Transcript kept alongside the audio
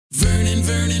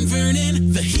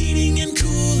Vernon, the heating and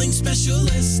cooling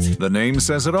specialist. The name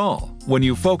says it all. When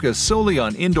you focus solely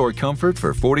on indoor comfort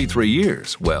for 43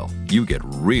 years, well, you get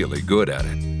really good at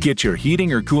it. Get your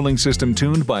heating or cooling system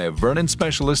tuned by a Vernon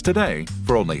specialist today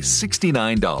for only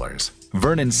 $69.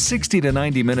 Vernon's 60 to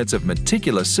 90 minutes of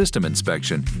meticulous system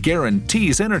inspection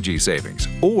guarantees energy savings,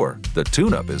 or the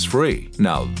tune-up is free.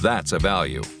 Now that's a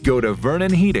value. Go to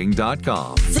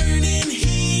VernonHeating.com.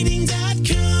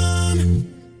 VernonHeating.com.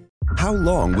 How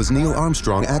long was Neil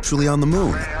Armstrong actually on the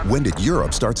moon? When did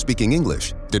Europe start speaking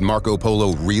English? Did Marco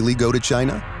Polo really go to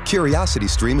China?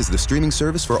 CuriosityStream is the streaming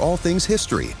service for all things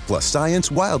history, plus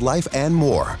science, wildlife, and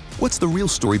more. What's the real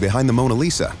story behind the Mona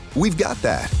Lisa? We've got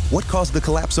that. What caused the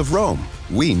collapse of Rome?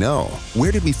 We know.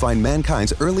 Where did we find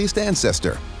mankind's earliest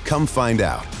ancestor? Come find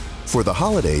out. For the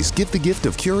holidays, give the gift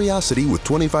of curiosity with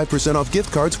 25% off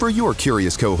gift cards for your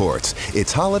curious cohorts.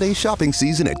 It's holiday shopping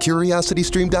season at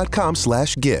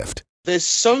curiositystream.com/gift. There's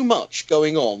so much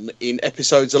going on in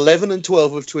episodes 11 and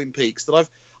 12 of Twin Peaks that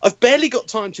I've barely got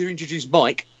time to introduce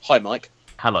Mike. Hi, Mike.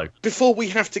 Hello. Before we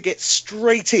have to get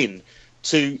straight in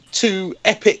to two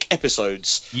epic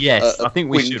episodes. Yes, I think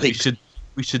we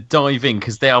should dive in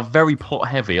because they are very plot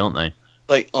heavy, aren't they?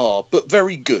 They are, but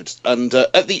very good. And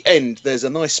at the end, there's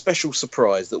a nice special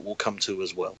surprise that we'll come to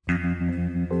as well.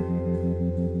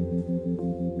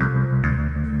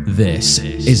 This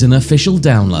is an official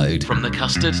download from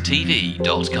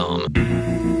thecustardtv.com.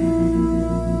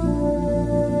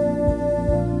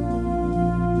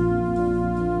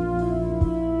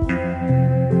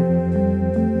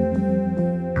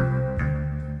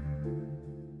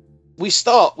 We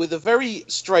start with a very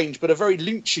strange but a very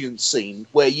Lynchian scene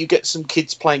where you get some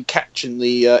kids playing catch in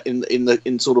the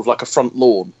in sort of like a front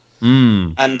lawn,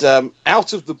 and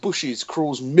out of the bushes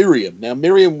crawls Miriam. Now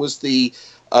Miriam was the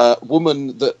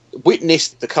woman that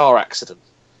witnessed the car accident.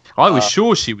 I was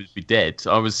sure she would be dead.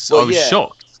 I was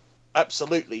shocked.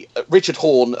 Absolutely. Richard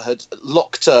Horne had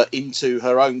locked her into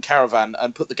her own caravan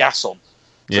and put the gas on.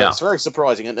 So it's very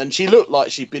surprising. And she looked like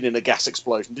she'd been in a gas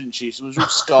explosion, didn't she? She was all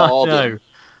scarred.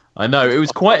 I know. It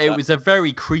was a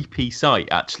very creepy sight,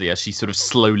 actually, as she sort of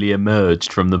slowly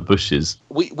emerged from the bushes.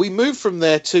 We move from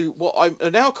there to what I'm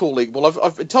now calling,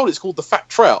 I've been told it's called the Fat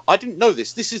Trout. I didn't know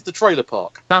this. This is the trailer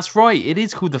park. That's right. It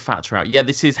is called the Fat Trout. Yeah,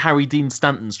 this is Harry Dean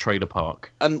Stanton's trailer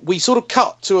park. And we sort of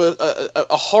cut to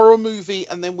a horror movie,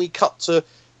 and then we cut to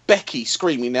Becky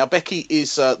screaming. Now, Becky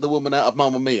is the woman out of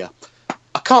Mamma Mia.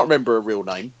 I can't remember her real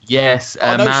name. Yes,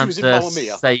 Amanda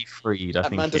Seyfried, I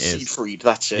think Amanda it is. Seyfried,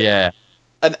 that's it. Yeah.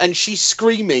 And she's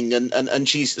screaming and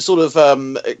she's sort of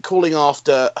calling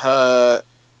after her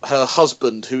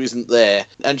husband who isn't there.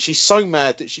 And she's so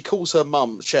mad that she calls her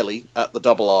mum, Shelley, at the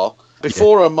Double R.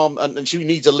 Before her mum, and she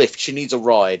needs a lift, she needs a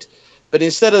ride. But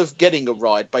instead of getting a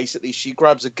ride, basically she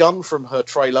grabs a gun from her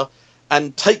trailer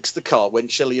and takes the car when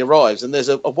Shelley arrives. And there's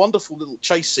a wonderful little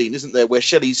chase scene, isn't there, where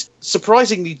Shelley's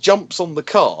surprisingly jumps on the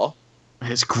car.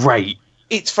 It's great.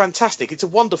 It's fantastic. It's a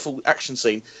wonderful action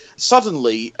scene.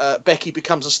 Suddenly, Becky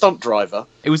becomes a stunt driver.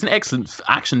 It was an excellent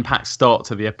action-packed start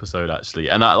to the episode, actually.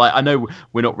 And I know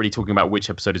we're not really talking about which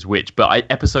episode is which, but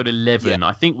episode 11,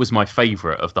 I think, was my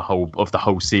favourite of the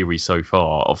whole series so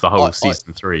far, of the whole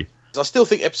season 3. I still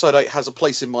think episode 8 has a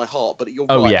place in my heart, but you're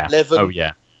right.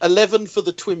 Yeah. 11 for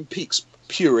the Twin Peaks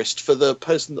purist, for the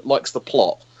person that likes the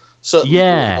plot. Certainly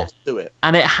not to do it.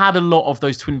 And it had a lot of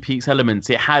those Twin Peaks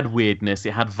elements. It had weirdness,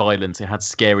 it had violence, it had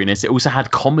scariness, it also had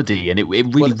comedy, and it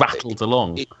really rattled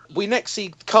along. We next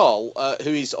see Carl, who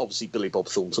is obviously Billy Bob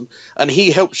Thornton, and he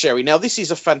helps Sherry. Now, this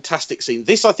is a fantastic scene.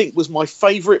 This, I think, was my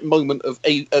favourite moment of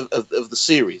the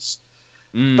series.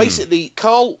 Basically,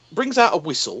 Carl brings out a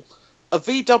whistle, a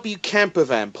VW camper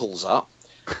van pulls up,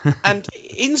 and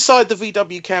inside the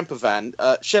VW camper van,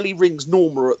 Shelley rings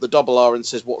Norma at the Double R and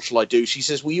says, "What shall I do?" She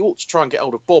says, "Well, you ought to try and get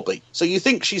hold of Bobby." So you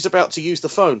think she's about to use the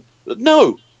phone. But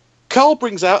no. Carl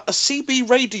brings out a CB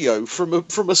radio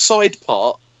from a side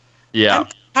part. Yeah.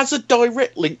 And has a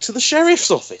direct link to the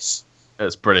sheriff's office.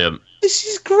 That's brilliant. This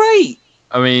is great.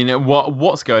 I mean,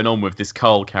 what's going on with this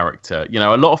Carl character? You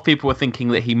know, a lot of people were thinking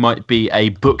that he might be a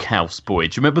Bookhouse boy.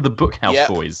 Do you remember the Bookhouse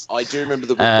boys? I do remember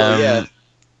the Bookhouse, yeah.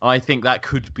 I think that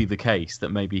could be the case, that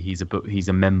maybe he's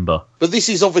a member. But this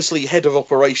is obviously head of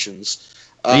operations.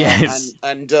 Yes.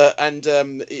 And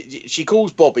she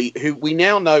calls Bobby, who we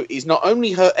now know is not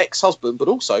only her ex-husband, but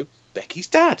also Becky's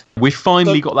dad. We've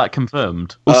finally got that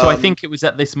confirmed. Also, I think it was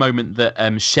at this moment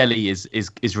that Shelley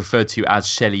is referred to as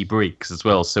Shelley Briggs as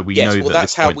well. So we know that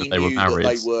that's how we they were knew married.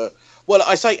 that they were. Well,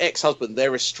 I say ex-husband,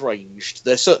 they're estranged.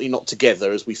 They're certainly not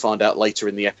together, as we find out later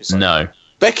in the episode. No.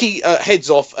 Becky heads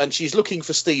off and she's looking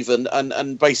for Stephen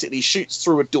and basically shoots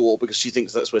through a door because she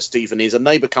thinks that's where Stephen is. A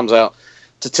neighbour comes out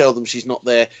to tell them she's not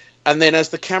there. And then as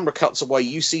the camera cuts away,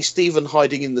 you see Stephen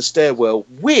hiding in the stairwell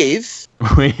with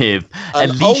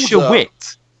Alicia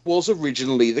Witt. Was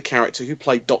originally the character who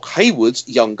played Doc Hayward's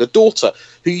younger daughter,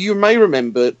 who you may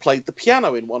remember played the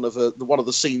piano in one of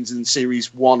the scenes in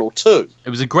series 1 or 2.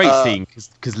 It was a great scene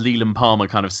because Leland Palmer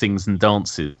kind of sings and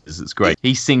dances. It's great.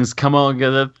 He sings, "Come on,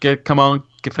 come on,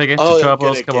 forget your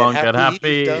troubles, come on, get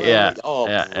happy." Yeah,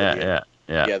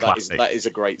 that is a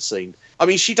great scene. I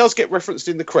mean, she does get referenced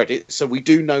in the credits, so we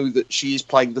do know that she is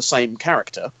playing the same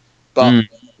character, but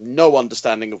no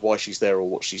understanding of why she's there or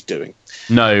what she's doing.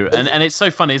 No, and it's so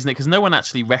funny, isn't it? Because no one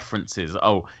actually references,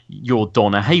 "Oh, you're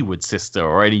Donna Hayward's sister"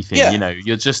 or anything. Yeah. You know,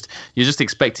 you're just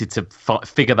expected to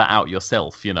figure that out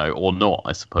yourself, you know, or not,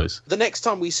 I suppose. The next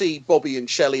time we see Bobby and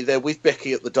Shelley, they're with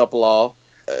Becky at the Double R.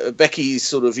 Becky's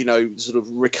sort of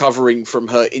recovering from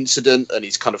her incident, and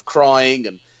he's kind of crying,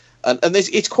 and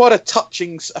it's quite a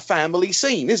touching family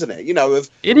scene, isn't it? You know, it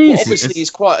is. What obviously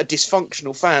is quite a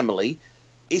dysfunctional family.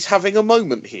 Is having a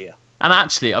moment here. And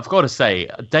actually, I've got to say,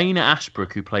 Dana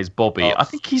Ashbrook, who plays Bobby, I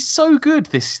think he's so good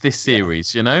this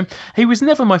series, you know? He was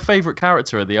never my favourite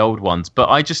character of the old ones, but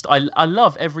I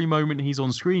love every moment he's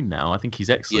on screen now. I think he's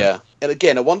excellent. Yeah. And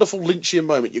again, a wonderful Lynchian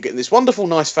moment. You're getting this wonderful,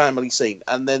 nice family scene,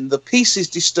 and then the piece is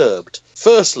disturbed.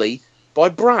 Firstly, by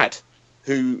Brad,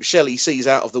 who Shelley sees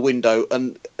out of the window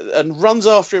and runs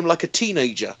after him like a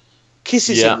teenager,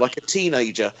 kisses him like a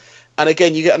teenager. And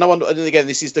again, you get and again,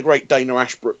 this is the great Dana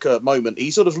Ashbrook moment. He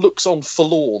sort of looks on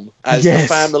forlorn as the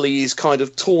family is kind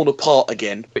of torn apart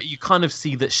again. But you kind of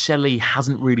see that Shelley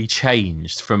hasn't really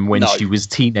changed from when she was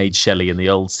teenage Shelley in the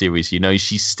old series. You know,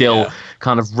 she's still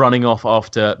kind of running off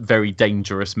after very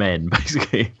dangerous men,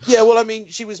 basically. Yeah, well, I mean,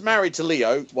 she was married to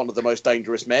Leo, one of the most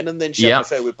dangerous men, and then she had an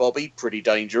affair with Bobby, pretty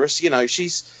dangerous. You know,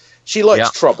 she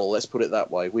likes trouble, let's put it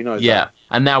that way. We know that. Yeah,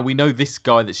 and now we know this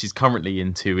guy that she's currently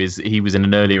into he was in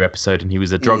an earlier episode and he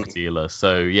was a drug dealer.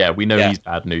 So, yeah, we know he's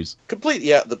bad news.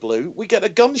 Completely out of the blue, we get a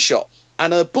gunshot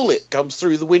and a bullet comes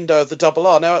through the window of the Double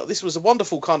R. Now, this was a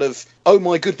wonderful kind of, oh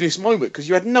my goodness moment, because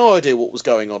you had no idea what was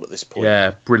going on at this point.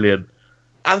 Yeah, brilliant.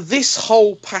 And this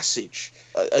whole passage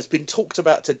has been talked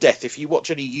about to death. If you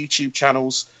watch any YouTube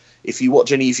channels, if you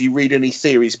read any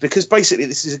theories, because basically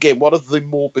this is, again, one of the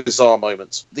more bizarre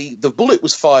moments. The bullet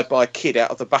was fired by a kid out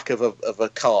of the back of a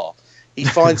car. He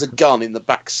finds a gun in the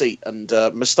back seat and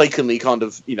mistakenly kind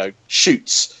of,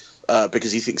 shoots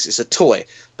because he thinks it's a toy.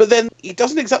 But then he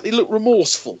doesn't exactly look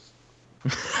remorseful.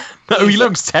 No, he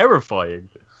looks terrifying.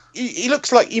 He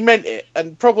looks like he meant it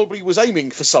and probably was aiming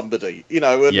for somebody,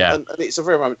 and it's a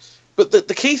very moment. But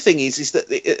the key thing is that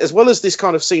as well as this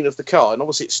kind of scene of the car, and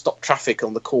obviously it stopped traffic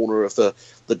on the corner of the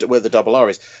where the Double R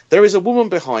is, there is a woman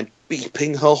behind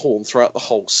beeping her horn throughout the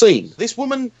whole scene. This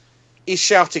woman is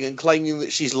shouting and claiming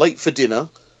that she's late for dinner,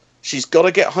 she's got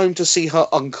to get home to see her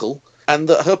uncle, and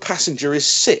that her passenger is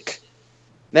sick.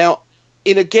 Now,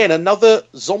 in again another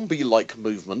zombie-like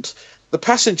movement, the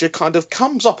passenger kind of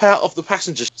comes up out of the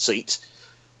passenger seat,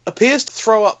 appears to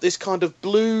throw up this kind of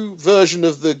blue version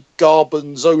of the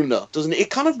Garbanzona, doesn't it? It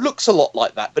kind of looks a lot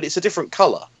like that, but it's a different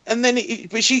colour. And then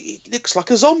it looks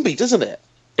like a zombie, doesn't it?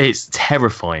 It's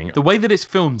terrifying. The way that it's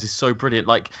filmed is so brilliant.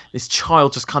 Like, this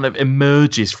child just kind of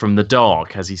emerges from the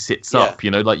dark as he sits up,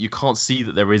 like you can't see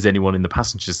that there is anyone in the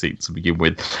passenger seat to begin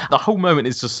with. The whole moment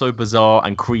is just so bizarre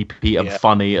and creepy and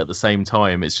funny at the same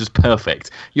time. It's just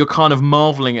perfect. You're kind of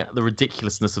marveling at the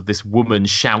ridiculousness of this woman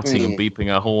shouting and beeping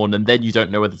her horn, and then you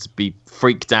don't know whether to be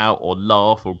freaked out or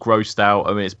laugh or grossed out.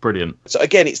 I mean, it's brilliant. So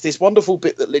again, it's this wonderful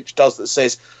bit that Lynch does that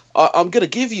says, I'm going to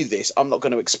give you this. I'm not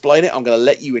going to explain it. I'm going to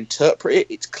let you interpret it.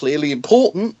 It's clearly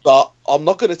important, but I'm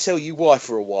not going to tell you why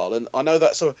for a while. And I know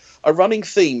that's a running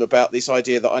theme about this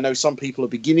idea that I know some people are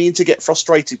beginning to get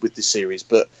frustrated with this series,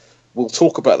 but we'll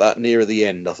talk about that nearer the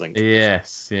end, I think.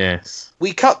 Yes.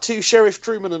 We cut to Sheriff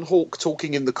Truman and Hawk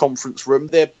talking in the conference room.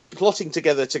 They're plotting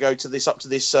together to go to this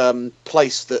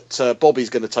place that Bobby's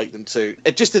going to take them to.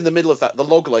 And just in the middle of that, the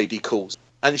log lady calls.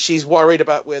 And she's worried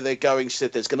about where they're going. She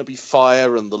said there's going to be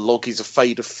fire and the log is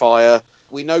afraid of fire.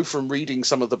 We know from reading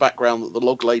some of the background that the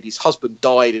log lady's husband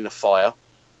died in a fire.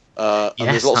 And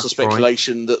there's lots of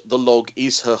speculation that the log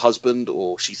is her husband,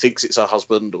 or she thinks it's her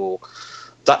husband, or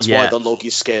that's why the log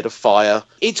is scared of fire.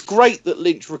 It's great that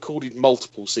Lynch recorded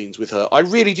multiple scenes with her. I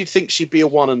really did think she'd be a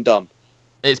one and done.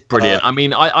 It's brilliant. I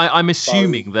mean, I'm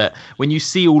assuming that when you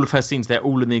see all of her scenes, they're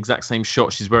all in the exact same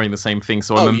shot. She's wearing the same thing.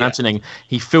 So I'm imagining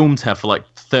he filmed her for like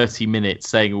 30 minutes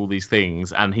saying all these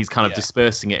things, and he's kind of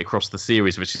dispersing it across the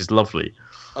series, which is lovely.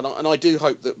 And I do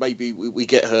hope that maybe we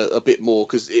get her a bit more,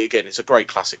 because, again, it's a great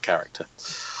classic character.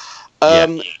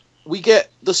 we get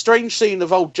the strange scene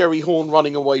of old Jerry Horn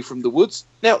running away from the woods.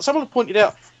 Now, someone pointed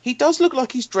out, he does look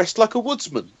like he's dressed like a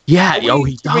woodsman. Yeah,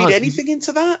 he does. Read anything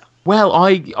into that? Well,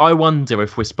 I wonder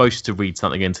if we're supposed to read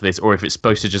something into this, or if it's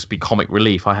supposed to just be comic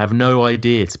relief. I have no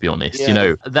idea, to be honest. Yeah. You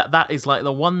know, that is like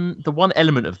the one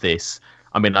element of this.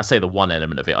 I mean, I say the one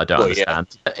element of it I don't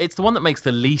understand. Yeah. It's the one that makes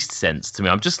the least sense to me.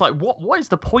 I'm just like, what is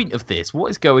the point of this?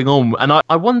 What is going on? And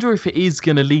I wonder if it is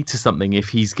going to lead to something if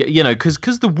he's, you know,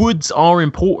 because the woods are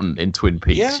important in Twin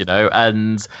Peaks, you know,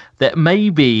 and that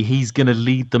maybe he's going to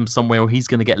lead them somewhere, or he's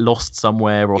going to get lost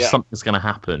somewhere, or something's going to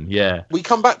happen. Yeah. We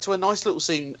come back to a nice little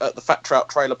scene at the Fat Trout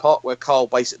Trailer Park where Carl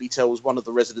basically tells one of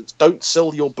the residents, don't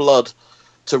sell your blood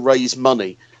to raise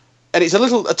money. And it's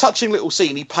a touching little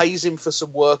scene. He pays him for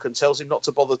some work and tells him not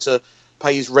to bother to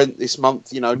pay his rent this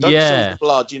month. You know, don't sell your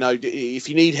blood. You know, if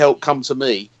you need help, come to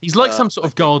me. He's like some sort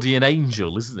of guardian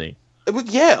angel, isn't he?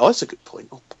 Yeah, that's a good point.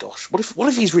 Oh gosh, what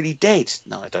if he's really dead?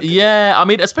 No, I don't. Yeah, I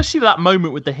mean, especially that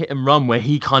moment with the hit and run where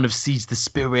he kind of sees the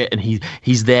spirit and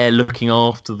he's there looking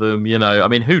after them. You know, I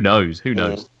mean, who knows? Who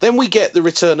knows? Then we get the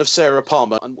return of Sarah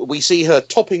Palmer, and we see her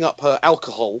topping up her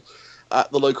alcohol at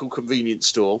the local convenience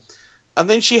store. And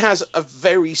then she has a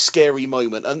very scary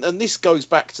moment. And this goes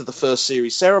back to the first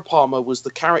series. Sarah Palmer was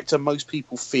the character most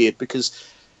people feared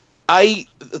because,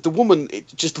 the woman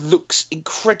just looks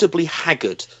incredibly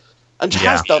haggard. And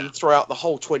has done throughout the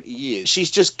whole 20 years. She's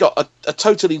just got a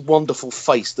totally wonderful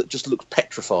face that just looks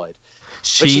petrified.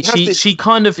 She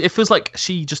kind of, it feels like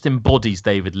she just embodies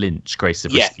David Lynch, Grace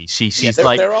Zabriskie. She's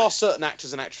like... There are certain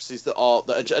actors and actresses that are...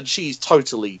 and she's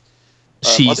totally...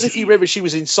 I don't know if you remember, she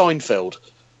was in Seinfeld.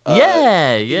 She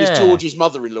was George's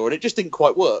mother-in-law, and it just didn't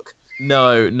quite work.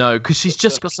 No, because she's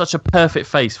just got such a perfect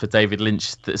face for David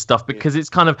Lynch stuff, because it's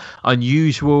kind of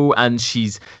unusual, and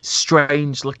she's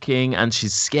strange looking, and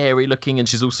she's scary looking, and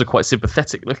she's also quite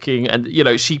sympathetic looking, and you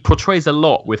know, she portrays a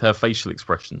lot with her facial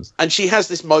expressions. And she has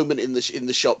this moment in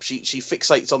the shop. She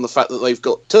fixates on the fact that they've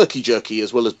got turkey jerky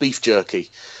as well as beef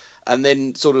jerky. And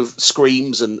then sort of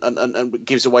screams and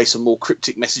gives away some more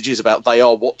cryptic messages about they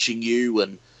are watching you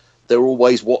and they're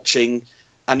always watching,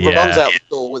 and runs out the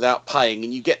door without paying.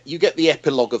 And you get the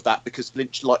epilogue of that because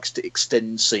Lynch likes to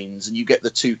extend scenes, and you get the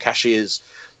two cashiers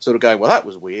sort of going, well, that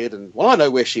was weird, and well, I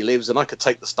know where she lives and I could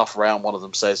take the stuff around, one of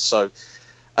them says. So,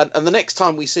 and the next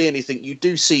time we see anything, you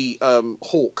do see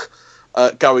Hawk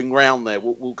going round there.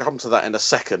 We'll come to that in a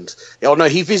second. Oh no,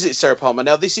 he visits Sarah Palmer.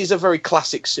 Now this is a very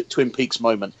classic Twin Peaks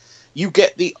moment. You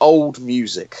get the old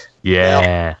music. Yeah.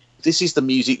 Now, this is the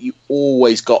music you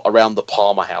always got around the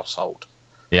Palmer household.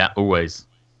 Yeah, always.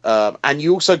 And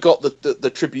you also got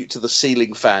the tribute to the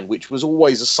ceiling fan, which was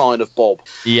always a sign of Bob.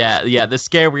 Yeah, the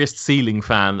scariest ceiling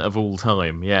fan of all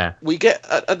time. Yeah. We get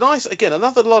a nice, again,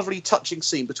 another lovely, touching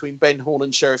scene between Ben Horne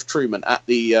and Sheriff Truman at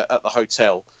the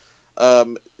hotel.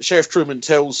 Sheriff Truman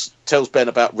tells Ben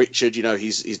about Richard, you know,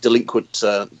 his delinquent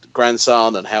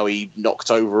grandson, and how he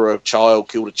knocked over a child,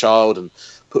 killed a child, and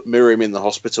put Miriam in the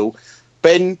hospital.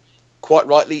 Ben, quite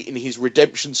rightly, in his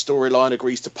redemption storyline,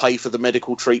 agrees to pay for the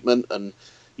medical treatment, and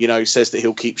you know, says that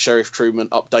he'll keep Sheriff Truman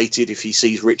updated if he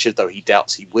sees Richard, though he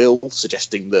doubts he will,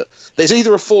 suggesting that there's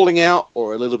either a falling out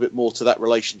or a little bit more to that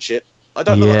relationship. I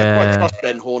don't know that I quite trust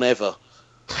Ben Horne ever.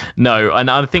 No, and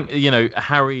I think, you know,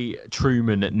 Harry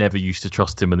Truman never used to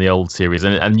trust him in the old series,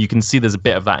 and you can see there's a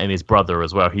bit of that in his brother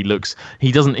as well.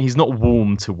 He's not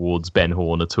warm towards Ben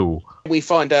Horne at all. We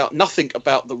find out nothing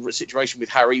about the situation with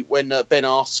Harry when Ben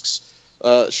asks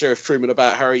Sheriff Truman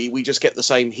about Harry. We just get the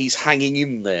same, he's hanging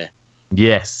in there.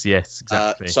 Yes,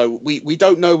 exactly. So we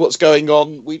don't know what's going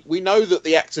on. We know that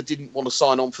the actor didn't want to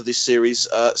sign on for this series,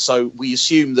 so we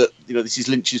assume that, you know, this is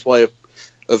Lynch's way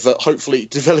of hopefully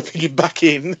developing him back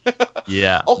in.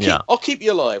 I'll keep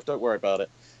you alive. Don't worry about it.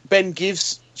 Ben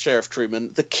gives Sheriff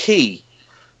Truman the key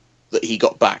that he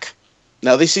got back.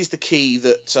 Now, this is the key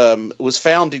that was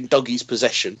found in Dougie's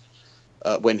possession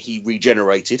when he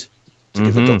regenerated, to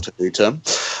give a Doctor Who term,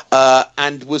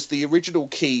 and was the original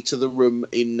key to the room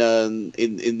in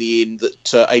the inn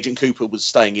that Agent Cooper was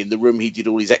staying in. The room he did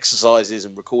all his exercises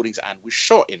and recordings and was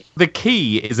shot in. The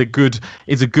key is a good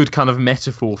kind of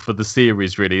metaphor for the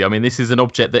series, really. I mean, this is an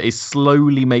object that is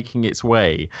slowly making its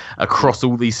way across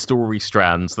all these story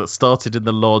strands that started in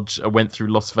the lodge, went through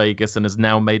Las Vegas, and has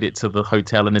now made it to the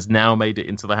hotel, and has now made it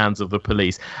into the hands of the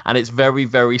police. And it's very,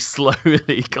 very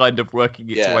slowly kind of working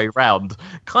its way around,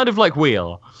 kind of like we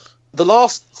are. The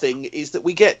last thing is that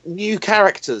we get new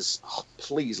characters. Oh,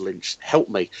 please, Lynch, help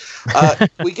me.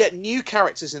 We get new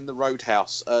characters in the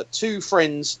Roadhouse. Two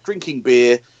friends drinking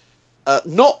beer.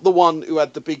 Not the one who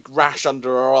had the big rash under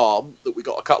her arm that we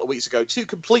got a couple of weeks ago. Two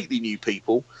completely new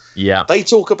people. Yeah. They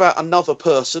talk about another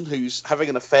person who's having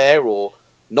an affair or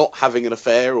not having an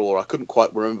affair, or I couldn't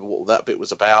quite remember what that bit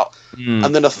was about.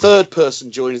 And then a third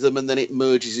person joins them, and then it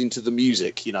merges into the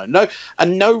music.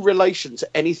 No relation to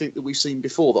anything that we've seen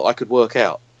before that I could work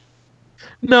out.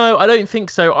 No, I don't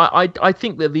think so. I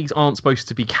think that these aren't supposed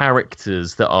to be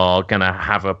characters that are going to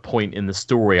have a point in the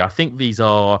story. I think these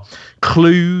are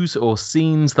clues or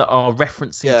scenes that are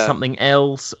referencing something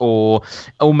else, or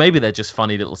maybe they're just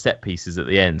funny little set pieces at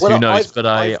the end. Who knows?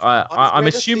 I'm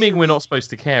assuming we're not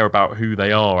supposed to care about who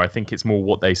they are. I think it's more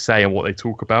what they say and what they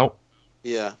talk about.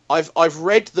 Yeah, I've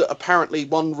read that apparently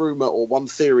one rumor or one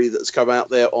theory that's come out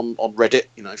there on Reddit,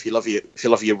 if you love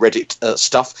your Reddit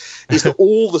stuff, is that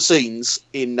all the scenes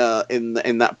in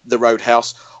the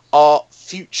Roadhouse are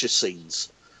future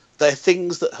scenes. They're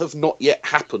things that have not yet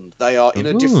happened. They are in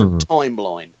a different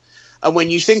timeline. And when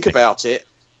you think about it,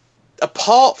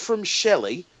 apart from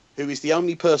Shelley, who is the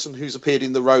only person who's appeared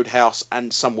in the Roadhouse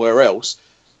and somewhere else,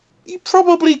 you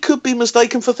probably could be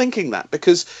mistaken for thinking that,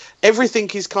 because everything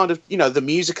is kind of, the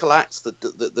musical acts,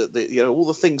 the all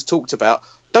the things talked about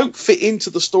don't fit into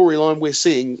the storyline we're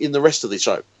seeing in the rest of the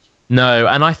show. No,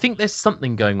 and I think there's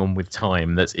something going on with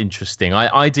time that's interesting.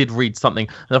 I did read something.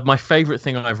 My favourite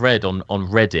thing I've read on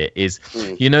Reddit is,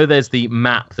 there's the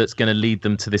map that's going to lead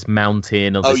them to this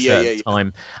mountain of this certain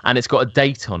time, and it's got a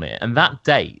date on it, and that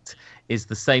date is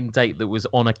the same date that was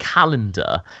on a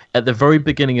calendar at the very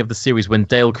beginning of the series when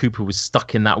Dale Cooper was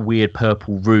stuck in that weird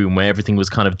purple room where everything was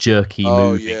kind of jerky,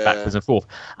 moving backwards and forth.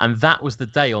 And that was the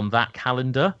day on that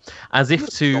calendar, as if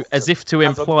to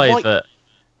imply that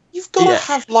you've got to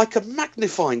have like a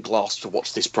magnifying glass to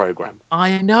watch this program.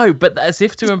 I know, but as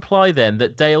if to imply then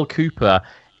that Dale Cooper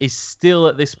is still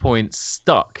at this point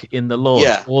stuck in the lodge,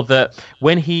 or that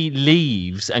when he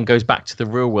leaves and goes back to the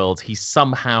real world, he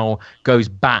somehow goes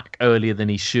back earlier than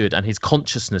he should, and his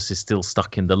consciousness is still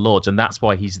stuck in the lodge, and that's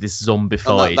why he's this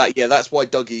zombified. That's why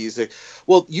Dougie is there.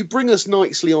 Well, you bring us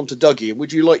nicely onto Dougie, and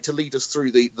would you like to lead us through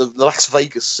the Las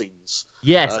Vegas scenes?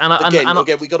 Yes,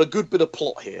 again, we got a good bit of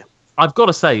plot here. I've got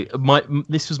to say,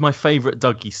 this was my favourite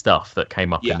Dougie stuff that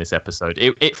came up in this episode.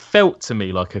 It felt to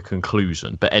me like a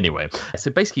conclusion. But anyway, so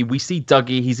basically we see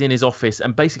Dougie, he's in his office,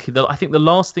 and basically I think the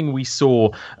last thing we saw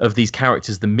of these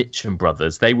characters, the Mitchum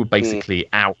brothers, they were basically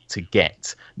out to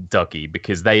get Dougie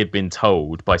because they had been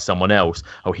told by someone else,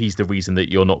 oh, he's the reason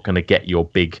that you're not going to get your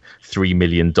big $3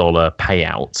 million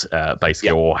payout, basically,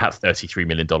 or have $33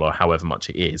 million, however much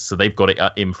it is. So they've got it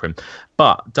in for him.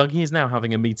 But Dougie is now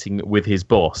having a meeting with his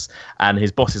boss, and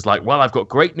his boss is like, well, I've got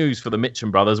great news for the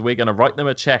Mitchum brothers. We're going to write them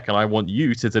a check, and I want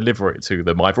you to deliver it to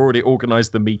them. I've already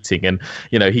organized the meeting. And,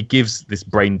 he gives this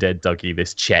brain-dead Dougie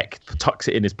this check, tucks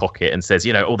it in his pocket, and says,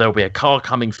 there'll be a car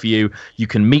coming for you. You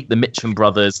can meet the Mitchum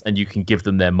brothers, and you can give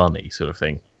them their money, sort of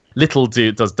thing. Little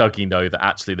does Dougie know that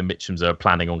actually the Mitchums are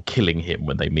planning on killing him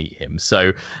when they meet him.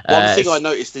 So one thing I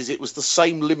noticed is it was the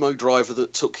same limo driver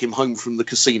that took him home from the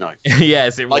casino.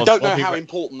 Yes, it was. I don't know how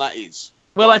important that is.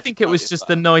 Well, I think it was just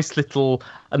a nice little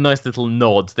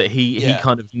nod that he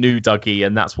kind of knew Dougie,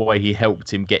 and that's why he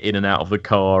helped him get in and out of the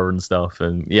car and stuff.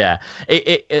 And I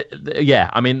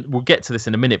mean, we'll get to this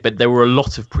in a minute, but there were a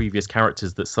lot of previous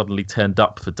characters that suddenly turned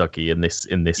up for Dougie in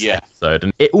this episode,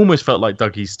 and it almost felt like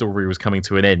Dougie's story was coming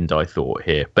to an end, I thought,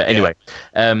 here. But anyway,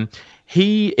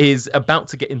 he is about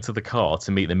to get into the car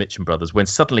to meet the Mitchum brothers when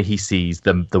suddenly he sees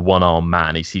the one-armed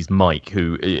man. He sees Mike,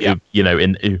 who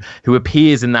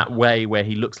appears in that way where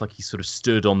he looks like he's sort of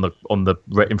stood on the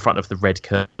in front of the red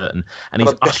curtain, and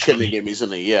he's beckoning him,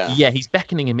 isn't he? Yeah, he's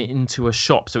beckoning him into a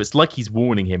shop. So it's like he's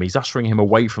warning him. He's ushering him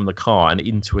away from the car and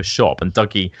into a shop. And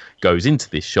Dougie goes into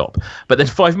this shop, but then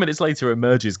 5 minutes later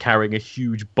emerges carrying a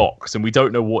huge box, and we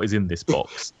don't know what is in this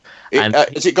box.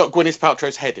 Has it got Gwyneth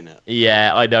Paltrow's head in it?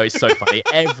 Yeah, I know, it's so funny.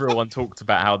 Everyone talked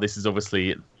about how this is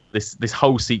obviously this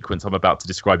whole sequence I'm about to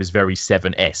describe is very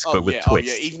Seven-esque, but with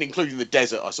twists. Even including the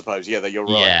desert, I suppose. Yeah, you're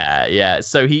right. Yeah.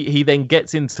 So he then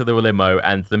gets into the limo,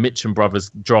 and the Mitchum brothers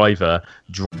driver.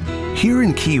 Here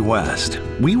in Key West,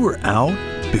 we were out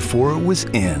before it was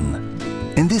in.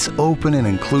 In this open and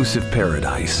inclusive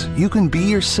paradise, you can be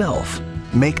yourself,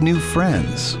 make new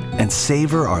friends, and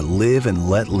savor our live and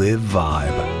let live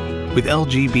vibe. With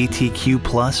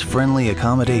LGBTQ+ friendly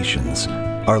accommodations,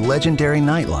 our legendary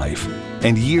nightlife,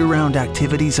 and year-round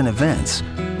activities and events,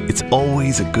 it's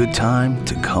always a good time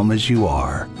to come as you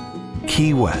are.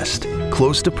 Key West,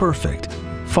 close to perfect,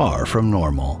 far from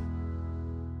normal.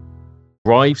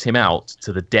 Drives him out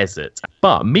to the desert.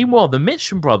 But meanwhile, the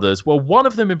Mitchum brothers, well, one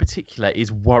of them in particular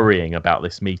is worrying about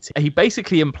this meeting. He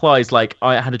basically implies, like,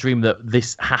 I had a dream that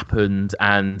this happened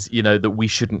and, you know, that we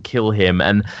shouldn't kill him.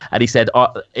 And he said,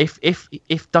 if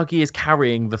Dougie is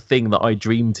carrying the thing that I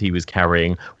dreamed he was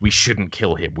carrying, we shouldn't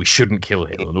kill him. We shouldn't kill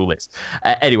him and all this.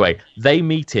 Anyway, they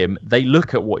meet him. They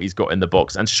look at what he's got in the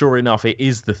box. And sure enough, it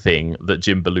is the thing that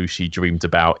Jim Belushi dreamed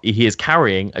about. He is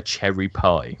carrying a cherry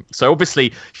pie. So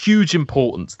obviously, huge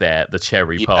importance there, the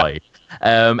cherry pie.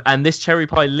 And this cherry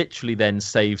pie literally then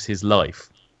saves his life.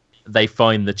 They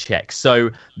find the check.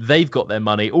 So they've got their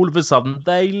money. All of a sudden,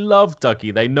 they love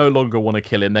Dougie. They no longer want to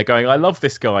kill him. They're going, I love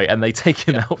this guy. And they take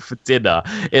him out for dinner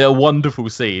in a wonderful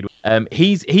scene.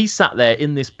 He's sat there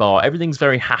in this bar. Everything's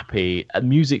very happy. And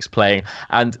music's playing.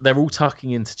 And they're all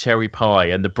tucking into cherry pie.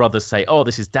 And the brothers say, oh,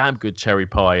 this is damn good cherry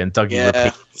pie. And Dougie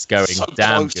repeats going, so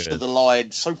damn close good. To the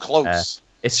line. So close.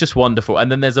 It's just wonderful.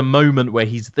 And then there's a moment where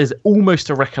there's almost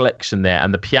a recollection there,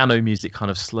 and the piano music kind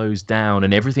of slows down,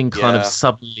 and everything kind of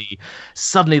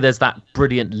suddenly there's that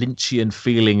brilliant Lynchian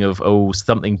feeling of, oh,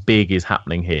 something big is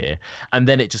happening here. And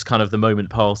then it just kind of, the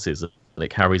moment passes. It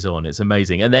carries on. It's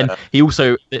amazing. And then he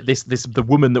also, the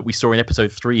woman that we saw in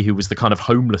episode 3, who was the kind of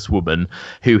homeless woman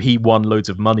who he won loads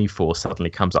of money for, suddenly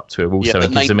comes up to him also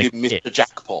and gives him a kiss. Mr.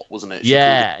 Jackpot, wasn't it?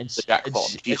 Mr.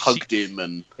 Jackpot. She hugged him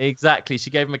and exactly. She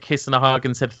gave him a kiss and a hug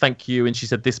and said thank you. And she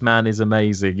said, this man is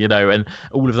amazing, you know. And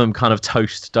all of them kind of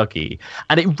toast Dougie.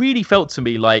 And it really felt to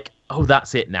me like, oh,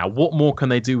 that's it now. What more can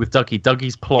they do with Dougie?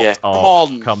 Dougie's plot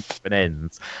arc comes to an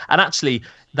end. And actually,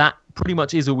 that pretty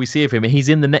much is all we see of him. He's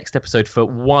in the next episode for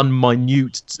one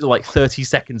minute, like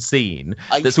 30-second scene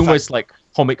that's almost like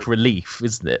comic relief,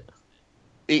 isn't it?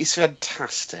 It's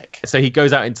fantastic. So he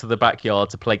goes out into the backyard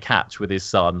to play catch with his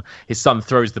son. His son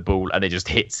throws the ball and it just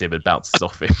hits him and bounces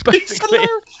off him, basically.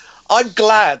 I'm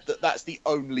glad that that's the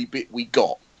only bit we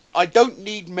got. I don't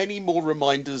need many more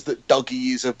reminders that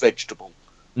Dougie is a vegetable.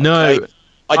 No. Okay?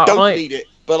 I don't need it,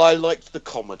 but I liked the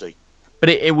comedy. But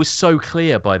it was so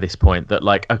clear by this point that,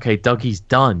 like, okay, Dougie's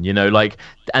done, you know, like,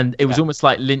 and it was almost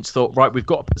like Lynch thought, right, we've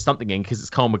got to put something in because it's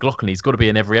Carl McLachlan. He's got to be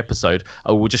in every episode.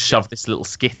 Oh, we'll just shove this little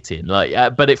skit in.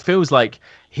 Like, but it feels like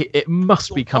it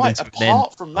must be coming to an end.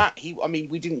 Apart from that,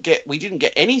 we didn't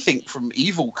get anything from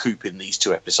Evil Coop in these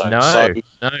 2 episodes. No.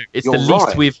 It's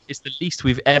the least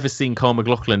we've ever seen Carl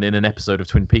McLachlan in an episode of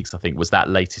Twin Peaks. I think was that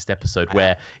latest episode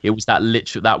where it was that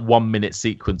 1 minute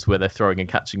sequence where they're throwing and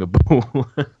catching a ball.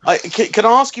 Can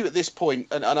I ask you at this point,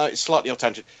 and I know it's slightly off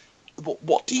tangent,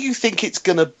 what do you think it's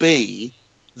going to be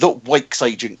that wakes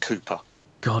Agent Cooper?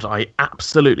 God, I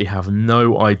absolutely have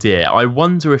no idea. I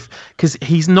wonder if, because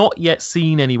he's not yet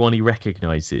seen anyone he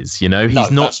recognises, you know, he's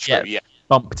not yet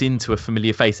bumped into a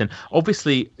familiar face. And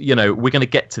obviously, you know, we're going to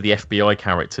get to the FBI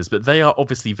characters, but they are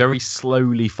obviously very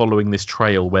slowly following this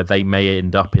trail where they may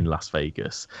end up in Las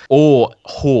Vegas. Or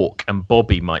Hawk and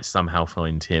Bobby might somehow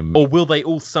find him. Or will they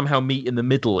all somehow meet in the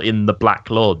middle in the Black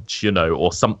Lodge, you know,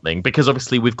 or something? Because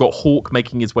obviously we've got Hawk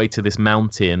making his way to this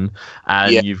mountain,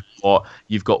 and you've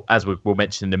got, as we'll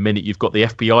mention in a minute, you've got the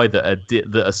FBI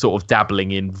that are sort of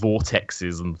dabbling in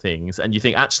vortexes and things, and you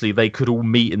think actually they could all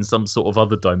meet in some sort of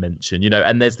other dimension, you know.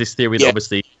 And there's this theory that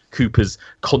obviously Cooper's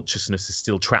consciousness is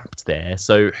still trapped there,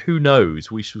 so who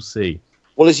knows? We shall see.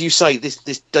 Well, as you say, this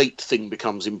date thing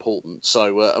becomes important.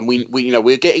 So, and we you know,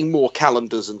 we're getting more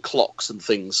calendars and clocks and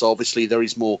things. So obviously there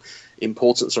is more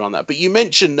importance around that. But you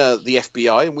mentioned the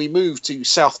FBI, and we move to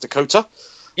South Dakota.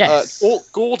 Yes.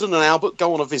 Gordon and Albert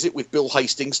go on a visit with Bill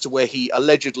Hastings to where he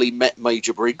allegedly met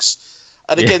Major Briggs.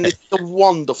 And again, this is a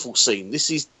wonderful scene. This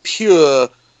is pure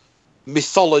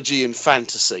mythology and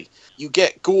fantasy. You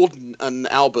get Gordon and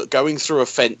Albert going through a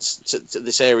fence to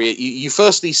this area. You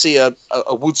firstly see a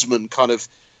woodsman kind of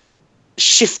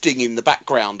shifting in the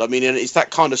background. I mean, and it's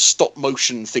that kind of stop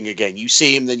motion thing again. You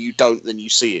see him, then you don't, then you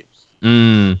see it.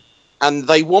 And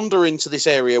they wander into this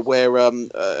area where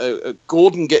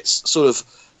Gordon gets sort of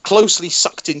closely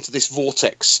sucked into this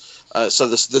vortex. So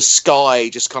the sky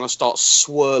just kind of starts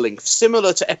swirling,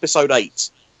 similar to episode 8.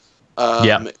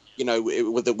 You know,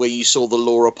 where you saw the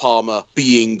Laura Palmer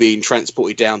being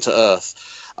transported down to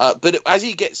Earth. But as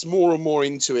he gets more and more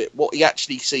into it, what he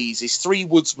actually sees is 3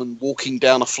 woodsmen walking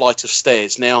down a flight of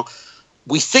stairs. Now,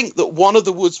 we think that one of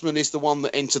the woodsmen is the one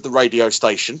that entered the radio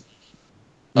station.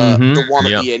 The one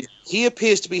at the end. He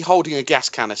appears to be holding a gas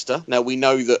canister. Now, we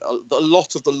know that a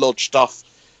lot of the lodge stuff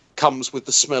comes with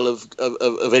the smell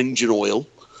of engine oil.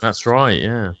 That's right,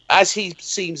 yeah. As he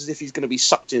seems as if he's going to be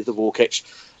sucked into the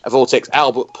vortex,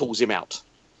 Albert pulls him out.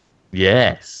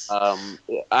 Yes.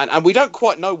 And we don't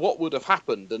quite know what would have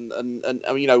happened. And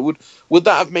you know, would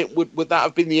that have meant would that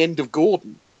have been the end of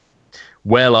Gordon?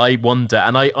 Well, I wonder,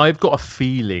 and I've got a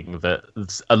feeling that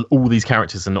all these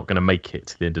characters are not going to make it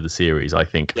to the end of the series. I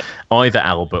think either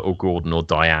Albert or Gordon or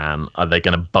Diane are they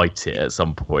going to bite it at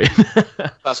some point.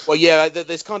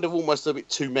 There's kind of almost a bit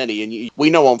too many, and we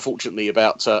know, unfortunately,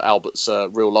 about Albert's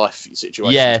real life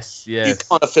situation. Yes. You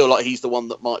kind of feel like he's the one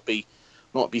that might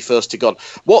be first to gone.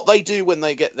 What they do when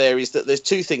they get there is that there's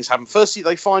two things happen. Firstly,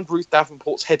 they find Ruth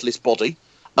Davenport's headless body.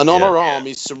 And on her arm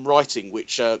is some writing,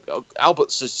 which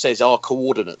Albert says are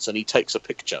coordinates, and he takes a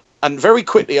picture. And very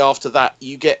quickly after that,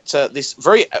 you get this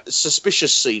very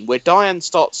suspicious scene where Diane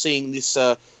starts seeing this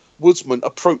woodsman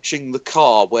approaching the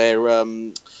car where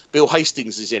Bill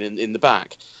Hastings is in the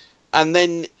back. And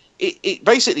then it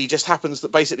basically just happens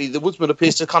that basically the woodsman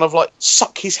appears to kind of like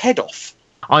suck his head off.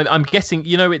 I'm guessing,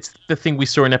 it's the thing we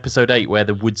saw in episode 8 where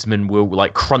the woodsman will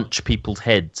like crunch people's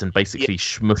heads and basically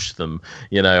smush them.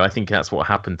 I think that's what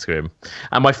happened to him.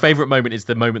 And my favourite moment is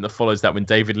the moment that follows that when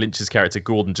David Lynch's character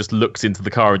Gordon just looks into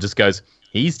the car and just goes,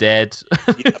 he's dead.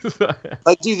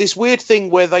 They do this weird thing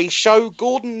where they show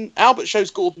Albert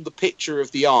shows Gordon the picture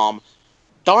of the arm.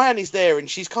 Diane is there and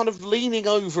she's kind of leaning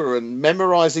over and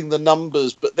memorising the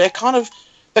numbers, but they're kind of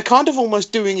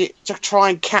almost doing it to try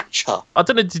and catch her. I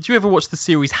don't know, did you ever watch the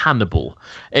series Hannibal?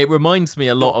 It reminds me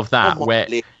a lot of that, where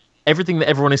everything that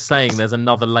everyone is saying, there's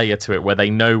another layer to it where they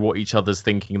know what each other's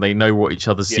thinking, they know what each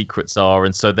other's secrets are,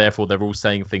 and so therefore they're all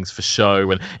saying things for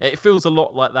show. And it feels a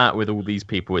lot like that with all these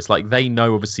people. It's like they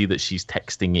know obviously that she's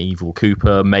texting evil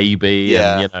Cooper, maybe,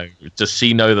 and does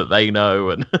she know that they know?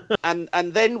 And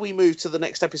and then we move to the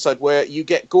next episode where you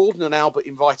get Gordon and Albert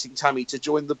inviting Tammy to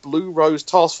join the Blue Rose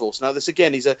Task Force. Now this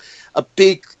again is a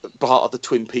big part of the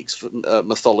Twin Peaks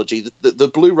mythology. The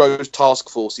Blue Rose Task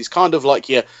Force is kind of like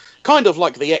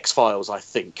the X-Files, I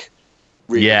think.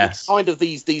 Really. Yes. It's kind of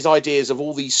these ideas of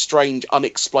all these strange,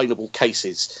 unexplainable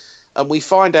cases. And we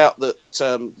find out that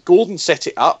Gordon set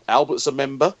it up. Albert's a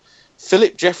member.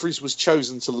 Philip Jeffries was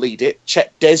chosen to lead it.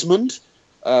 Chet Desmond,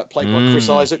 played by Chris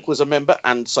Isaac, was a member,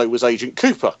 and so was Agent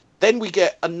Cooper. Then we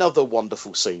get another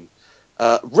wonderful scene,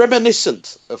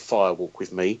 reminiscent of Firewalk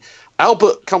with Me.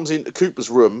 Albert comes into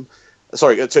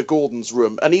to Gordon's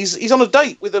room, and he's on a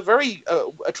date with a very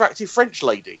attractive French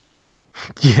lady.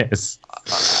 Yes.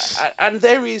 And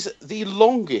there is the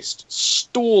longest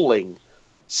stalling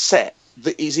set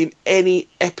that is in any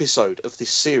episode of this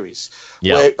series,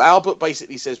 where Albert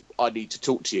basically says, I need to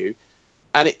talk to you.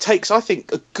 And it takes, I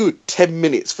think, a good 10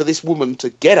 minutes for this woman to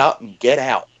get up and get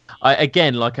out. I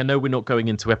know we're not going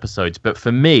into episodes, but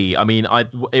for me, I mean,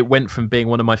 it went from being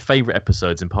one of my favourite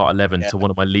episodes in part 11 to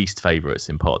one of my least favourites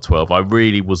in part 12. I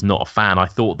really was not a fan. I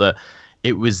thought that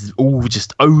it was all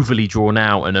just overly drawn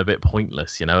out and a bit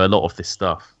pointless, a lot of this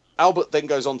stuff. Albert then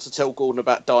goes on to tell Gordon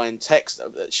about Diane's text.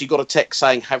 She got a text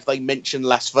saying, have they mentioned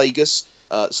Las Vegas?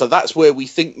 So that's where we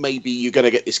think maybe you're going to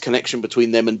get this connection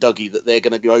between them and Dougie, that they're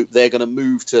going to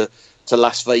move to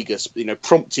Las Vegas,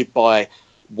 prompted by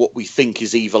what we think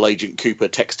is evil Agent Cooper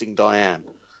texting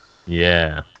Diane.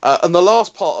 Yeah. And the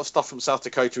last part of stuff from South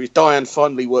Dakota is Diane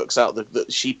finally works out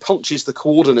that she punches the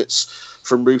coordinates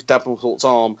from Ruth Davenport's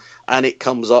arm, and it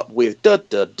comes up with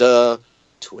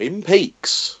Twin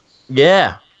Peaks.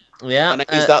 Yeah. Yeah. And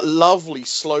it is that lovely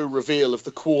slow reveal of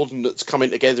the coordinates coming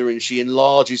together, and she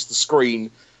enlarges the screen,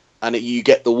 and you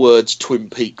get the words Twin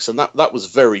Peaks, and that was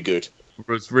very good. It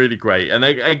was really great. And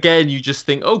again, you just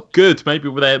think, oh, good,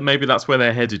 maybe that's where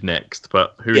they're headed next,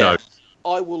 but who knows?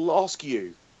 I will ask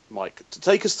you, Mike, to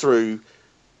take us through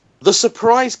the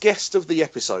surprise guest of the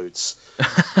episodes,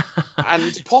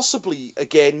 and possibly,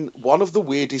 again, one of the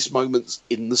weirdest moments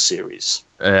in the series.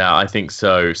 Yeah, I think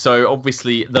so. So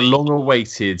obviously, the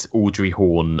long-awaited Audrey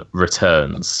Horne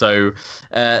returns. So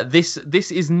this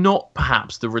is not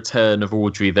perhaps the return of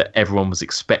Audrey that everyone was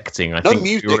expecting.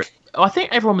 I think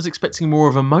everyone was expecting more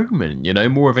of a moment,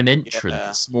 more of an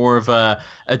entrance, more of a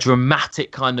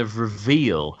dramatic kind of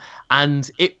reveal. And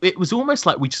it was almost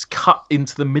like we just cut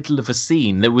into the middle of a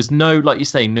scene. There was no, like you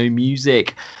say, no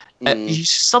music. You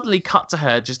suddenly cut to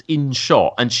her just in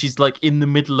shot, and she's like in the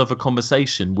middle of a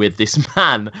conversation with this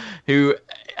man who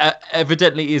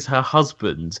evidently is her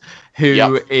husband,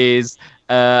 who is,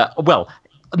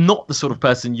 not the sort of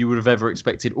person you would have ever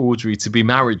expected Audrey to be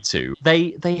married to.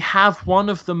 They have one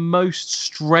of the most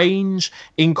strange,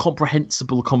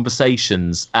 incomprehensible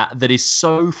conversations that is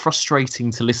so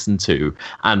frustrating to listen to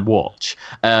and watch.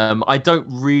 I don't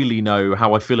really know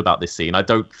how I feel about this scene. I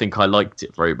don't think I liked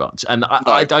it very much. And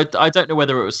I don't know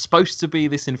whether it was supposed to be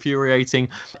this infuriating.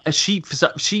 She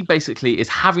basically is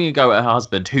having a go at her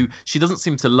husband, who she doesn't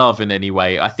seem to love in any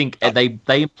way. I think they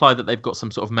imply that they've got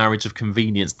some sort of marriage of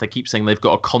convenience. They keep saying they've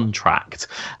got a contract.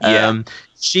 Yeah.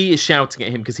 She is shouting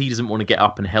at him because he doesn't want to get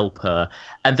up and help her.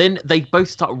 And then they both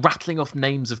start rattling off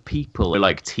names of people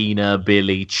like Tina,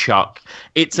 Billy, Chuck.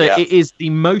 It is the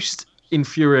most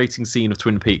infuriating scene of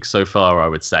Twin Peaks so far, I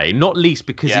would say, not least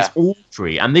because it's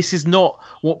Audrey, and this is not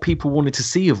what people wanted to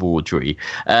see of Audrey.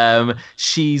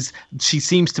 She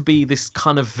seems to be this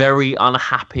kind of very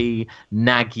unhappy,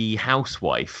 naggy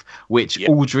housewife, which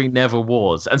Audrey never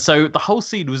was, and so the whole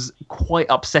scene was quite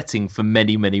upsetting for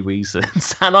many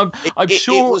reasons. And I'm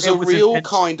sure it was a real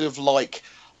kind of like,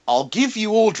 I'll give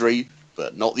you Audrey,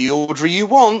 but not the Audrey you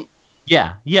want.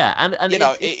 And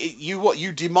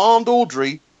you demand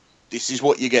Audrey. This is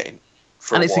what you're getting.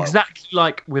 And it's exactly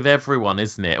like with everyone,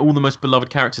 isn't it? All the most beloved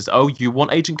characters. Oh, you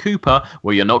want Agent Cooper?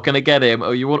 Well, you're not going to get him.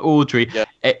 Oh, you want Audrey? Yeah.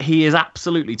 He is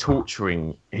absolutely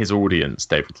torturing his audience,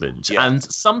 David Lynch. Yeah. And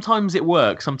sometimes it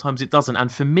works, sometimes it doesn't.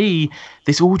 And for me,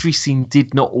 this Audrey scene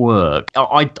did not work.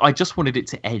 I just wanted it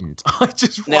to end. I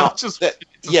just wanted it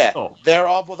to stop. There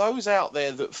are those out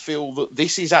there that feel that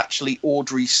this is actually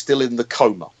Audrey still in the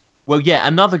coma. Well, yeah,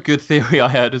 another good theory I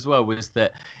heard as well was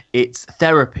that it's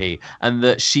therapy, and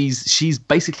that she's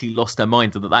basically lost her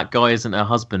mind, and that guy isn't her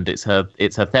husband, it's her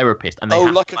therapist. And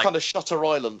like a kind of Shutter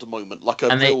Island moment, like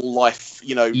a real life,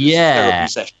 therapy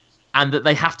session. And that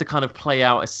they have to kind of play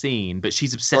out a scene, but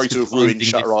she's obsessed with... Sorry to have ruined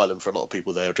Shutter Island for a lot of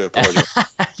people there. I do apologize.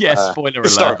 Spoiler alert.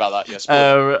 Sorry about that, yes.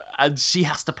 And she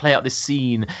has to play out this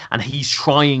scene, and he's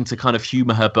trying to kind of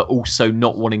humour her, but also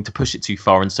not wanting to push it too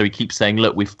far. And so he keeps saying,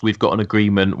 look, we've got an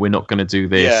agreement, we're not going to do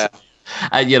this. Yeah.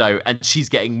 And she's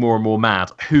getting more and more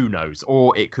mad. Who knows?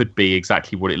 Or it could be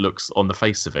exactly what it looks on the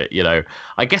face of it.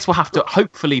 I guess we'll have to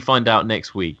hopefully find out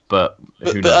next week. But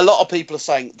who knows? But a lot of people are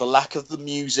saying the lack of the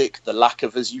music, the lack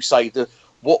of, as you say, a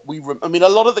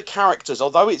lot of the characters,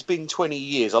 although it's been 20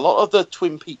 years, a lot of the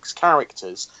Twin Peaks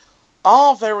characters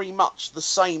are very much the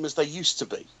same as they used to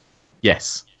be.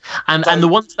 Yes. And the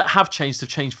ones that have changed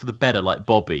for the better, like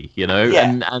Bobby,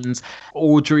 and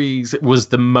Audrey's was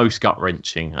the most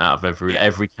gut-wrenching out of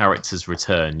every character's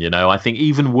return. I think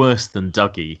even worse than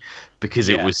Dougie, because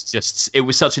it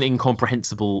was such an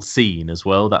incomprehensible scene as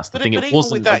well. That's the thing. It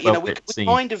wasn't a well-lit scene.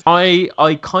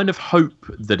 I kind of hope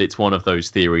that it's one of those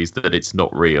theories that it's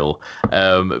not real,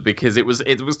 because it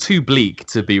was too bleak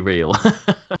to be real.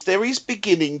 There is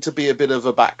beginning to be a bit of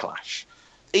a backlash.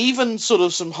 Even sort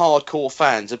of some hardcore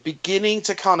fans are beginning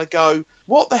to kind of go,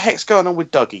 what the heck's going on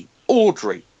with Dougie?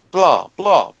 Audrey, blah,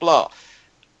 blah, blah.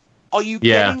 Are you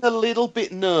getting a little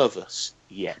bit nervous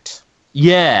yet?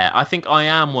 Yeah, I think I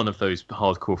am one of those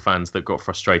hardcore fans that got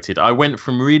frustrated. I went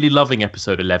from really loving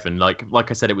episode 11, like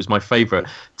I said, it was my favourite,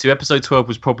 to episode 12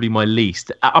 was probably my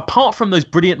least. Apart from those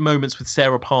brilliant moments with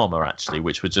Sarah Palmer, actually,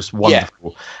 which were just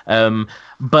wonderful. Yeah.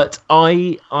 But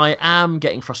I am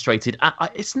getting frustrated.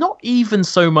 It's not even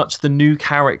so much the new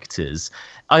characters.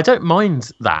 I don't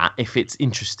mind that if it's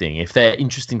interesting, if they're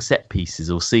interesting set pieces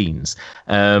or scenes.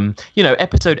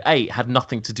 Episode 8 had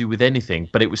nothing to do with anything,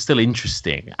 but it was still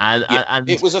interesting. And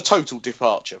it was a total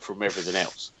departure from everything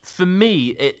else. For me,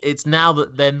 it's now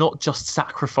that they're not just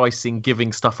sacrificing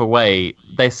giving stuff away,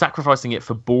 they're sacrificing it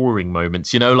for boring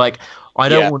moments. I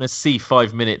don't want to see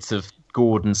 5 minutes of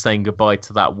Gordon saying goodbye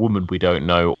to that woman we don't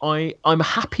know. I'm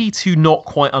happy to not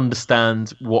quite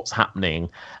understand what's happening.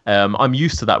 I'm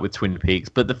used to that with Twin Peaks,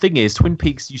 but the thing is, Twin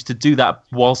Peaks used to do that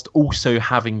whilst also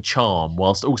having charm,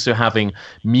 whilst also having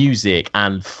music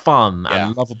and fun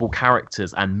and lovable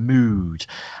characters and mood.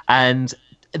 And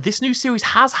this new series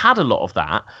has had a lot of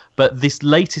that, but this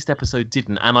latest episode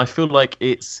didn't, and I feel like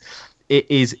it's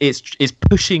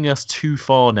pushing us too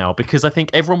far now, because I think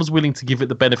everyone was willing to give it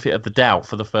the benefit of the doubt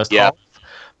for the first half.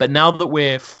 But now that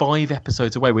we're 5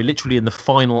 episodes away, we're literally in the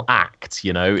final act,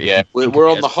 Yeah, we're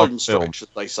on the home stretch, as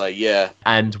they say,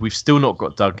 And we've still not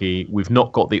got Dougie. We've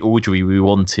not got the Audrey we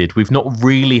wanted. We've not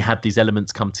really had these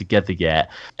elements come together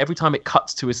yet. Every time it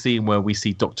cuts to a scene where we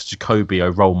see Dr. Jacoby, I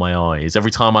roll my eyes.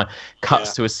 Every time it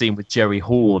cuts to a scene with Jerry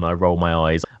Horn, I roll my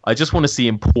eyes. I just want to see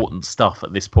important stuff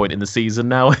at this point in the season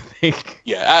now, I think.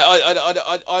 Yeah,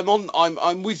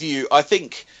 I'm with you. I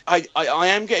think I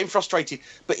am getting frustrated,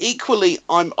 but equally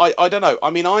I don't know.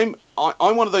 I mean, I'm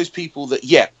one of those people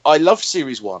that I loved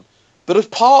series 1, but a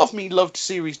part of me loved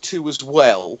series 2 as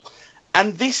well.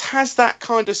 And this has that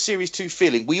kind of series 2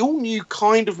 feeling. We all knew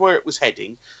kind of where it was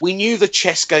heading. We knew the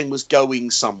chess game was going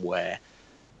somewhere,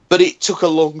 but it took a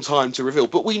long time to reveal.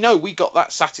 But we know we got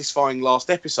that satisfying last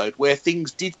episode where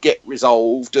things did get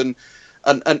resolved, and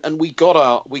we got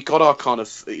our kind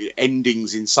of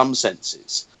endings in some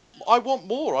senses. I want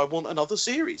more. I want another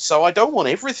series. So I don't want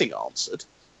everything answered.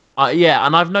 Yeah,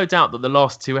 and I've no doubt that the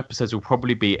last 2 episodes will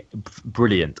probably be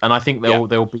brilliant, and I think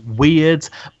they'll be weird,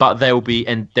 but they'll be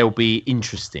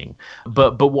interesting.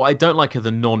 But what I don't like are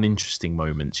the non-interesting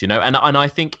moments, and I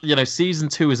think season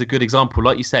 2 is a good example.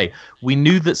 Like you say, we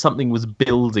knew that something was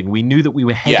building, we knew that we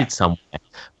were headed somewhere,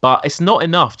 but it's not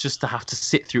enough just to have to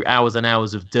sit through hours and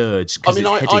hours of dirge. I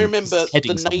remember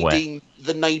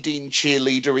the Nadine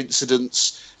cheerleader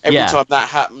incidents. Every time that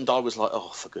happened, I was like, oh,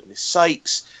 for goodness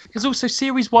sakes. Because also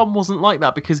series 1 wasn't like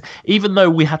that, because even though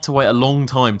we had to wait a long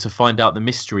time to find out the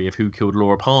mystery of who killed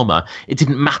Laura Palmer, it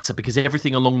didn't matter because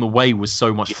everything along the way was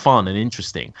so much fun and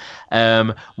interesting.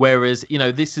 Whereas,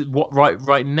 this is what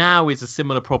right now is a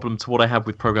similar problem to what I have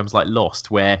with programs like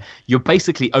Lost, where you're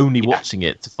basically only watching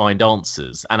it to find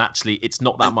answers, and actually it's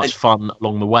not that much fun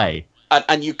along the way.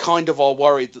 And you kind of are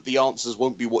worried that the answers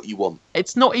won't be what you want.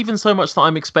 It's not even so much that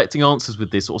I'm expecting answers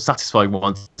with this or satisfying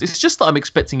ones. It's just that I'm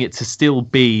expecting it to still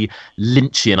be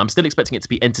Lynchian. I'm still expecting it to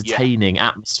be entertaining,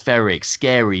 atmospheric,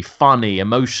 scary, funny,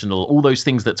 emotional, all those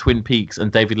things that Twin Peaks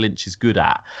and David Lynch is good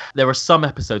at. There are some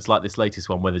episodes like this latest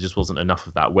one where there just wasn't enough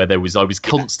of that, where I was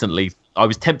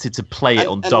tempted to play it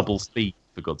on double speed.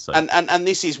 For God's sake. And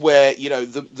this is where,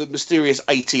 the mysterious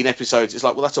 18 episodes, it's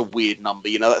like, well, that's a weird number.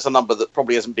 That's a number that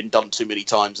probably hasn't been done too many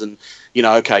times. And,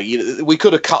 we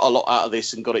could have cut a lot out of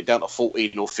this and got it down to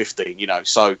 14 or 15,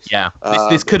 so. Yeah,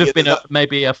 this could have been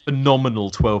maybe a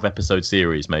phenomenal 12-episode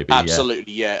series, maybe.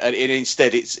 Absolutely, yeah. And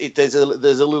instead, there's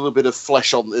a little bit of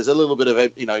flesh on, there's a little bit of,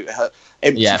 empty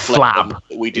flab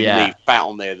that we didn't need, fat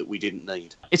on there that we didn't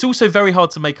need. It's also very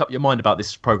hard to make up your mind about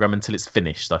this program until it's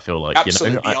finished, I feel like.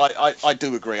 Absolutely, I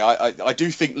do agree. I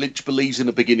do think Lynch believes in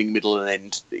a beginning, middle, and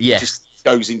end. It just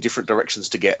goes in different directions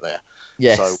to get there.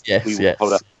 Yes.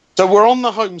 So we're on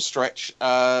the home stretch.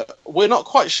 We're not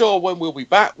quite sure when we'll be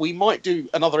back. We might do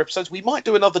another episode. We might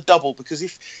do another double, because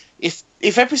if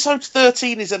episode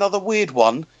 13 is another weird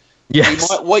one, we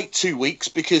might wait 2 weeks,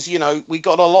 because we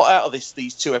got a lot out of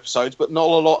these 2 episodes, but not a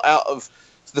lot out of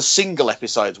the single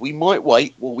episodes. We might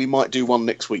wait, or we might do one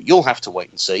next week. You'll have to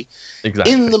wait and see.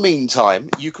 Exactly. In the meantime,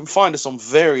 you can find us on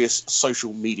various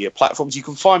social media platforms. You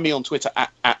can find me on Twitter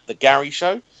at The Gary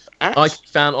Show. I can be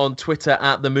found on Twitter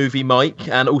at The Movie Mike,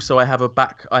 and also I have a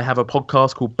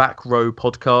podcast called Back Row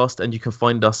Podcast, and you can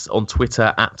find us on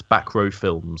Twitter at Back Row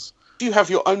Films. Do you have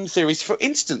your own theories? For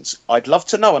instance, I'd love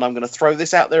to know, and I'm going to throw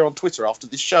this out there on Twitter after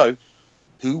this show,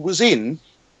 who was in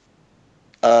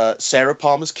Sarah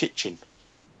Palmer's kitchen?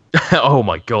 Oh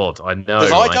my God, I know.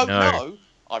 Because I don't know.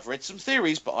 I've read some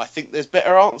theories, but I think there's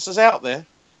better answers out there.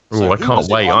 I can't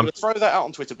wait. I'm going to throw that out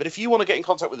on Twitter. But if you want to get in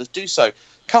contact with us, do so.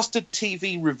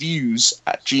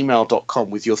 custardtvreviews@gmail.com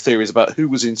with your theories about who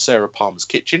was in Sarah Palmer's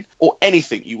kitchen, or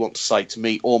anything you want to say to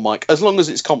me or Mike, as long as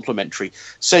it's complimentary.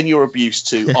 Send your abuse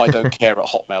to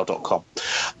idon'tcare@hotmail.com.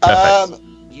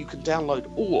 You can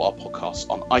download all our podcasts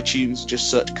on iTunes.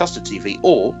 Just search Custard TV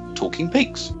or Talking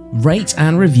Peaks. Rate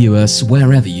and review us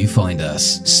wherever you find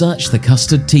us. Search The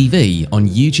Custard TV on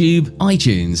YouTube,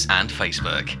 iTunes, and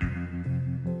Facebook.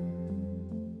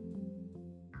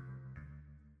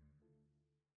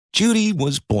 Judy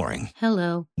was boring.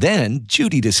 Hello. Then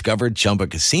Judy discovered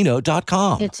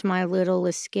ChumbaCasino.com. It's my little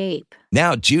escape.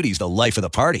 Now Judy's the life of the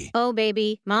party. Oh,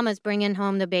 baby, mama's bringing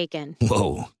home the bacon.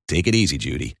 Whoa, take it easy,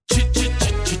 Judy.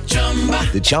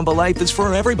 The Chumba life is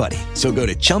for everybody. So go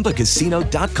to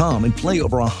ChumbaCasino.com and play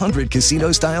over 100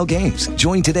 casino-style games.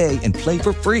 Join today and play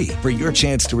for free for your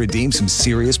chance to redeem some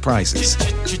serious prizes.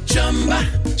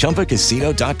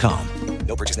 ChumbaCasino.com.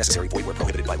 No purchase necessary. Void where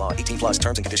prohibited by law. 18+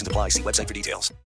 terms and conditions apply. See website for details.